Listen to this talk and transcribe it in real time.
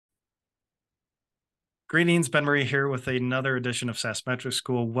Greetings, Ben Marie here with another edition of SaaS Metric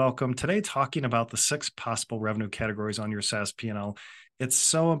School. Welcome. Today, talking about the 6 possible revenue categories on your SaaS P&L. It's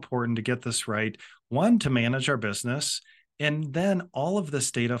so important to get this right. One, to manage our business, and then all of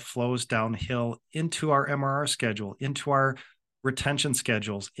this data flows downhill into our MRR schedule, into our retention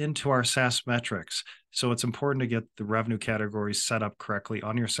schedules, into our SaaS metrics. So it's important to get the revenue categories set up correctly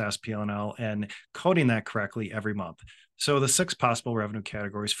on your SaaS P&L and coding that correctly every month. So the 6 possible revenue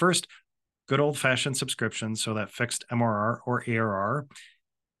categories. First, good old-fashioned subscriptions, so that fixed MRR or ARR.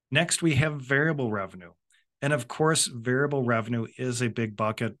 Next, we have variable revenue. And of course, variable revenue is a big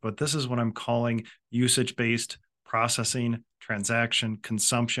bucket, but this is what I'm calling usage-based processing, transaction,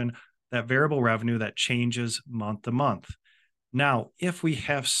 consumption, that variable revenue that changes month to month. Now, if we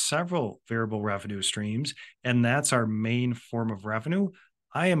have several variable revenue streams, and that's our main form of revenue,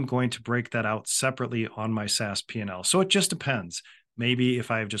 I am going to break that out separately on my SaaS P&L. So it just depends. Maybe if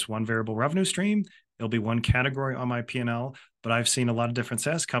I have just one variable revenue stream, it'll be one category on my P&L, but I've seen a lot of different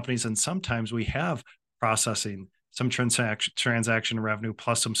SaaS companies, and sometimes we have processing, some transaction revenue,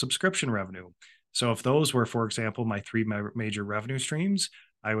 plus some subscription revenue. So if those were, for example, my 3 major revenue streams,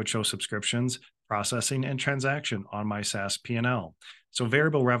 I would show subscriptions, processing, and transaction on my SaaS P&L. So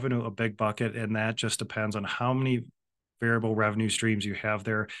variable revenue, a big bucket, and that just depends on how many variable revenue streams you have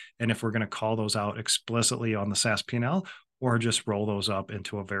there, and if we're going to call those out explicitly on the SaaS P&L, or just roll those up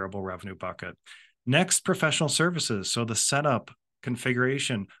into a variable revenue bucket. Next, professional services. So the setup,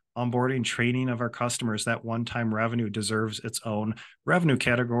 configuration, onboarding, training of our customers, that one-time revenue deserves its own revenue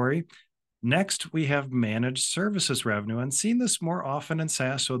category. Next, we have managed services revenue, and seen this more often in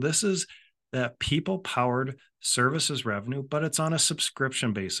SaaS. So this is that people-powered services revenue, but it's on a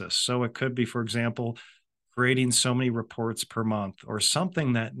subscription basis. So it could be, for example, creating so many reports per month, or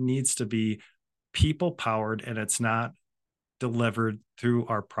something that needs to be people-powered and it's not delivered through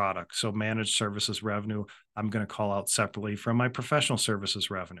our product. So managed services revenue, I'm going to call out separately from my professional services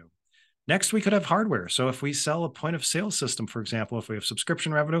revenue. Next, we could have hardware. So if we sell a point of sale system, for example, if we have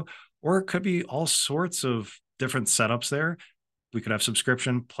subscription revenue, or it could be all sorts of different setups there, we could have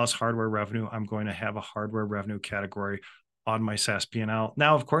subscription plus hardware revenue. I'm going to have a hardware revenue category on my SaaS P&L.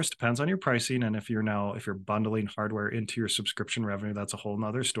 Now, of course, depends on your pricing. And if you're bundling hardware into your subscription revenue, that's a whole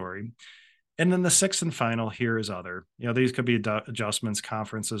nother story. And then the sixth and final here is other. These could be adjustments,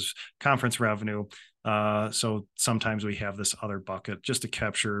 conference revenue. So sometimes we have this other bucket just to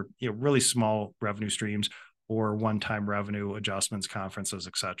capture really small revenue streams or one-time revenue adjustments, conferences,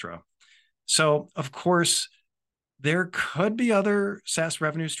 etc. So of course, there could be other SaaS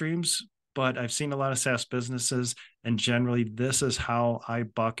revenue streams, but I've seen a lot of SaaS businesses, and generally this is how I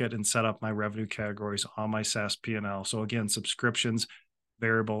bucket and set up my revenue categories on my SaaS P&L. So again, subscriptions,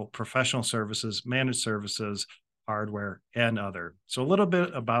 variable, professional services, managed services, hardware, and other. So a little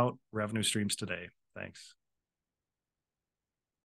bit about revenue streams today. Thanks.